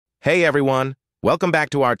Hey everyone, welcome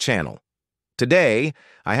back to our channel. Today,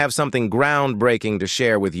 I have something groundbreaking to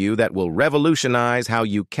share with you that will revolutionize how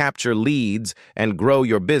you capture leads and grow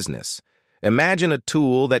your business. Imagine a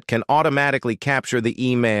tool that can automatically capture the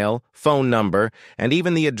email, phone number, and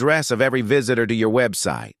even the address of every visitor to your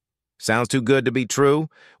website. Sounds too good to be true?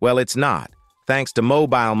 Well, it's not, thanks to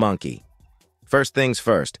MobileMonkey. First things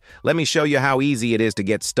first, let me show you how easy it is to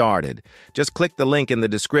get started. Just click the link in the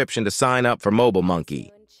description to sign up for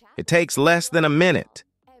MobileMonkey. It takes less than a minute.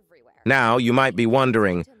 Now, you might be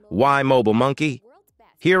wondering, why MobileMonkey?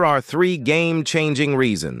 Here are 3 game-changing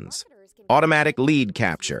reasons. Automatic lead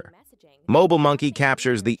capture. MobileMonkey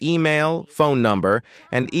captures the email, phone number,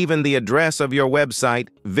 and even the address of your website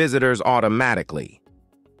visitors automatically.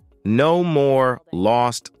 No more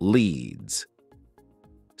lost leads.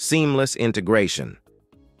 Seamless integration.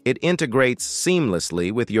 It integrates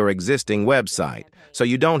seamlessly with your existing website, so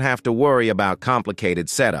you don't have to worry about complicated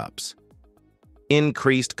setups.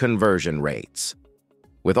 Increased conversion rates.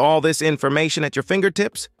 With all this information at your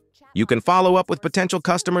fingertips, you can follow up with potential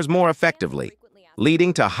customers more effectively,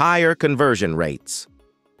 leading to higher conversion rates.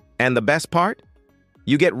 And the best part?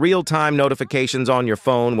 You get real-time notifications on your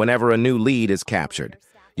phone whenever a new lead is captured.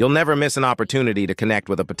 You'll never miss an opportunity to connect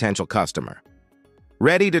with a potential customer.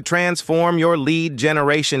 Ready to transform your lead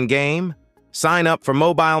generation game? Sign up for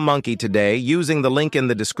MobileMonkey today using the link in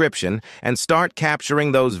the description and start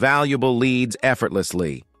capturing those valuable leads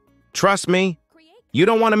effortlessly. Trust me, you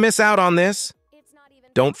don't want to miss out on this.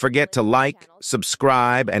 Don't forget to like,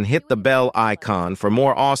 subscribe, and hit the bell icon for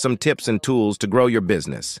more awesome tips and tools to grow your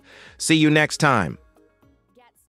business. See you next time.